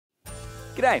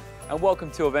G'day and welcome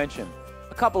to Evention.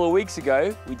 A couple of weeks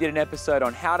ago, we did an episode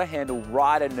on how to handle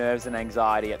rider nerves and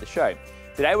anxiety at the show.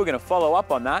 Today we're going to follow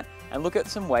up on that and look at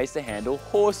some ways to handle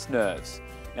horse nerves.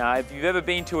 Now, if you've ever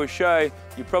been to a show,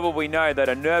 you probably know that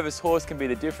a nervous horse can be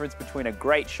the difference between a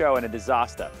great show and a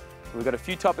disaster. So we've got a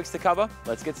few topics to cover.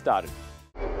 Let's get started.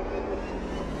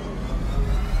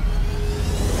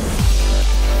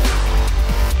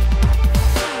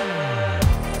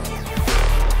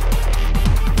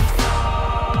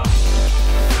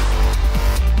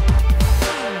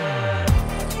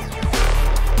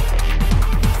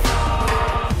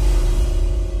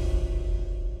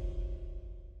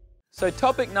 So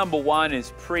topic number one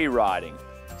is pre-riding.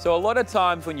 So a lot of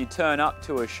times when you turn up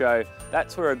to a show,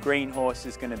 that's where a green horse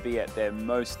is going to be at their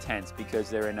most tense because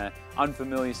they're in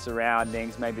unfamiliar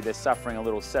surroundings. Maybe they're suffering a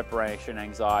little separation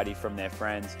anxiety from their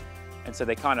friends. And so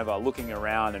they kind of are looking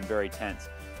around and very tense.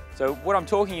 So what I'm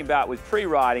talking about with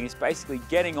pre-riding is basically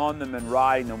getting on them and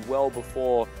riding them well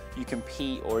before you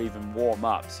compete or even warm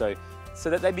up. So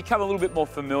that they become a little bit more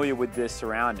familiar with their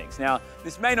surroundings. Now,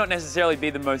 this may not necessarily be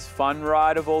the most fun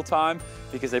ride of all time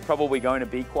because they're probably going to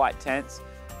be quite tense,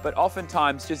 but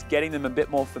oftentimes just getting them a bit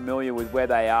more familiar with where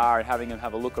they are and having them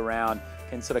have a look around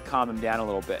can sort of calm them down a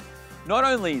little bit. Not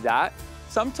only that,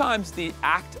 sometimes the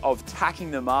act of tacking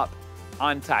them up,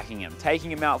 untacking them, taking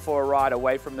them out for a ride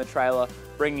away from the trailer,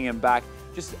 bringing them back,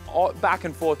 just back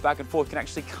and forth can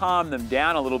actually calm them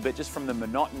down a little bit just from the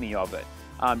monotony of it.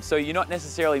 So you're not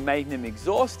necessarily making them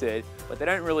exhausted, but they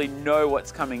don't really know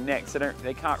what's coming next.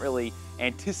 They can't really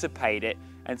anticipate it,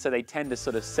 and so they tend to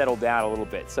sort of settle down a little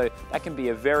bit. So that can be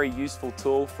a very useful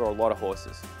tool for a lot of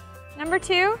horses. Number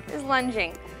two is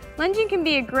lunging. Lunging can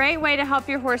be a great way to help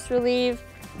your horse relieve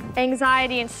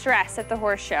anxiety and stress at the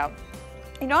horse show.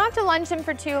 You don't have to lunge them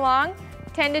for too long,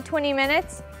 10 to 20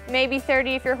 minutes, maybe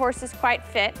 30 if your horse is quite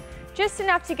fit, just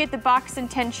enough to get the box and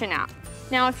tension out.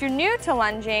 Now, if you're new to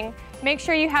lunging, make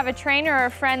sure you have a trainer or a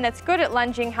friend that's good at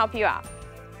lunging help you out.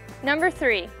 Number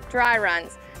three, dry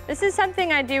runs. This is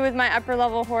something I do with my upper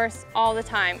level horse all the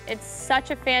time. It's such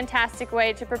a fantastic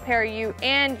way to prepare you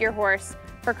and your horse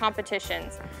for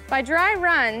competitions. By dry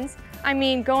runs, I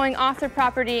mean going off the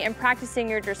property and practicing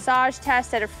your dressage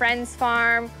test at a friend's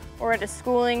farm or at a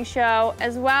schooling show,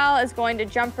 as well as going to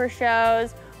jumper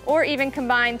shows or even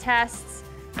combined tests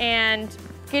and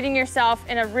getting yourself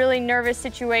in a really nervous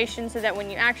situation so that when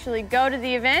you actually go to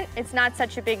the event, it's not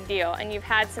such a big deal and you've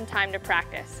had some time to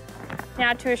practice.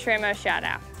 Now to a Schramm shout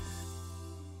out.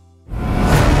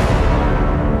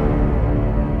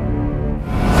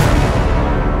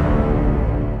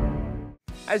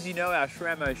 As you know, our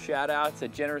Schramm shout outs are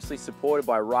generously supported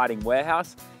by Riding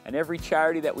Warehouse, and every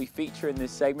charity that we feature in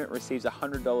this segment receives a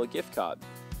 $100 gift card.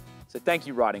 So thank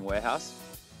you, Riding Warehouse.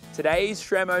 Today's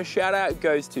Schramm shout out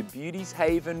goes to Beauty's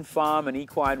Haven Farm and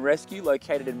Equine Rescue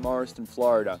located in Morriston,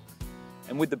 Florida.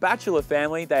 And with the Bachelor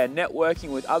family, they are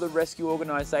networking with other rescue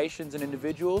organizations and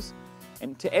individuals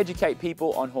and to educate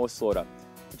people on horse slaughter.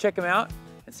 So check them out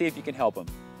and see if you can help them.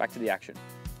 Back to the action.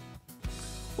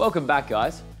 Welcome back,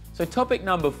 guys. So topic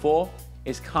number four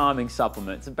is calming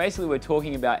supplements. And basically we're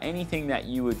talking about anything that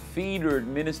you would feed or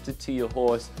administer to your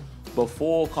horse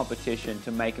before competition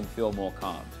to make him feel more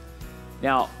calm.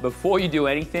 Now, before you do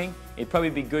anything, it'd probably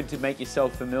be good to make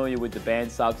yourself familiar with the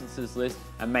banned substances list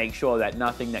and make sure that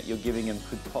nothing that you're giving them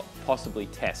could possibly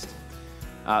test.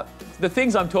 The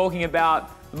things I'm talking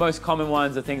about, the most common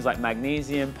ones are things like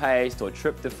magnesium paste or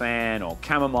tryptophan or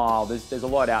chamomile. There's a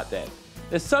lot out there.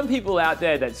 There's some people out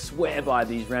there that swear by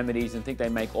these remedies and think they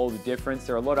make all the difference.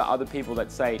 There are a lot of other people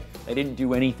that say they didn't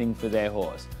do anything for their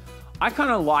horse. I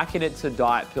kind of liken it to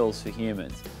diet pills for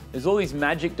humans. There's all these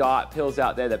magic diet pills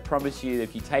out there that promise you that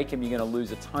if you take them, you're going to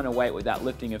lose a ton of weight without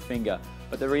lifting a finger.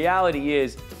 But the reality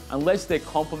is, unless they're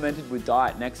complemented with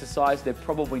diet and exercise, they're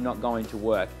probably not going to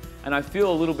work. And I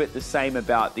feel a little bit the same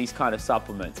about these kind of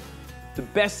supplements. The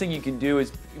best thing you can do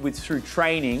is, through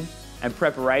training and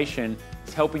preparation,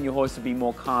 is helping your horse to be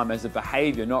more calm as a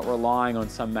behavior, not relying on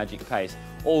some magic paste.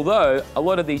 Although, a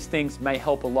lot of these things may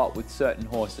help a lot with certain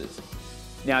horses.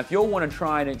 Now, if you'll want to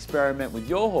try and experiment with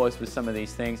your horse with some of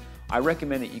these things, I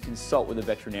recommend that you consult with a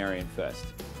veterinarian first.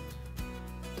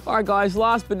 All right, guys,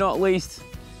 last but not least,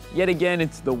 yet again,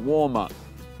 it's the warm-up.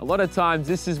 A lot of times,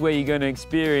 this is where you're going to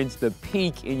experience the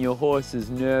peak in your horse's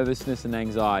nervousness and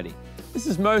anxiety. This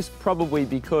is most probably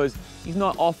because he's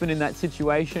not often in that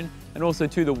situation, and also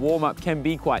too, the warm-up can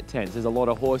be quite tense. There's a lot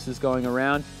of horses going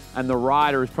around, and the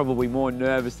rider is probably more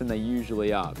nervous than they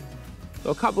usually are.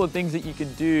 So a couple of things that you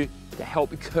can do to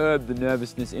help curb the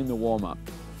nervousness in the warm-up.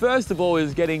 First of all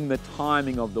is getting the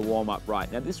timing of the warm-up right.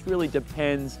 Now this really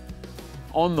depends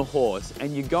on the horse,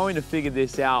 and you're going to figure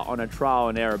this out on a trial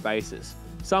and error basis.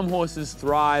 Some horses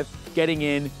thrive getting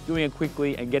in, doing it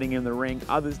quickly and getting in the ring.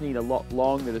 Others need a lot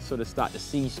longer to sort of start to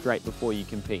see straight before you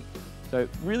compete. So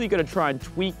really got to try and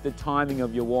tweak the timing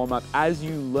of your warm-up as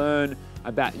you learn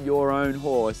about your own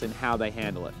horse and how they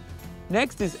handle it.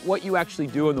 Next is what you actually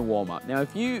do in the warm-up. Now,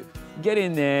 if you get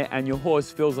in there and your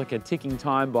horse feels like a ticking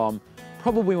time bomb,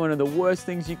 probably one of the worst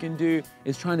things you can do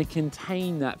is trying to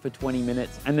contain that for 20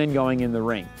 minutes and then going in the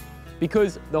ring,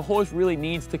 because the horse really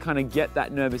needs to kind of get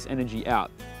that nervous energy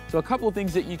out. So a couple of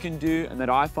things that you can do and that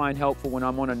I find helpful when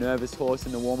I'm on a nervous horse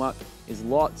in the warm-up is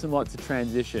lots and lots of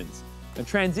transitions. And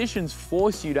transitions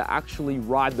force you to actually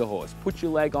ride the horse, put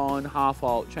your leg on, half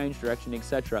halt, change direction,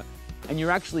 etc. And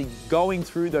you're actually going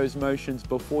through those motions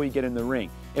before you get in the ring.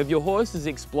 If your horse is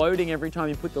exploding every time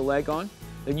you put the leg on,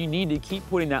 then you need to keep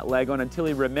putting that leg on until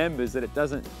he remembers that it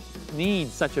doesn't need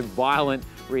such a violent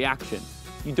reaction.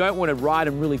 You don't want to ride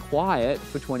him really quiet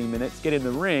for 20 minutes, get in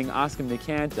the ring, ask him to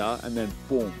canter, and then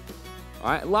boom.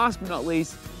 All right, last but not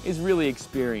least is really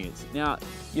experience. Now,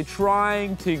 you're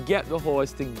trying to get the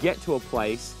horse to get to a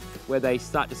place where they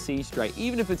start to see straight,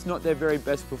 even if it's not their very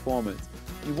best performance.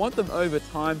 You want them over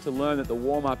time to learn that the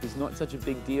warm-up is not such a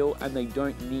big deal and they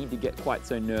don't need to get quite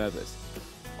so nervous.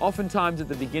 Oftentimes at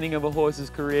the beginning of a horse's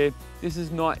career, this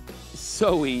is not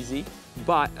so easy,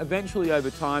 but eventually over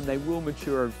time they will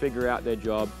mature and figure out their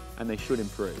job, and they should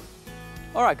improve.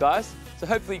 All right guys, so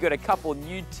hopefully you got a couple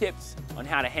new tips on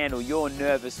how to handle your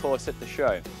nervous horse at the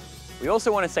show. We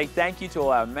also want to say thank you to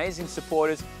all our amazing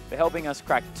supporters for helping us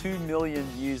crack 2 million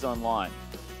views online.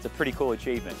 It's a pretty cool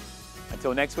achievement.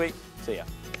 Until next week, see ya.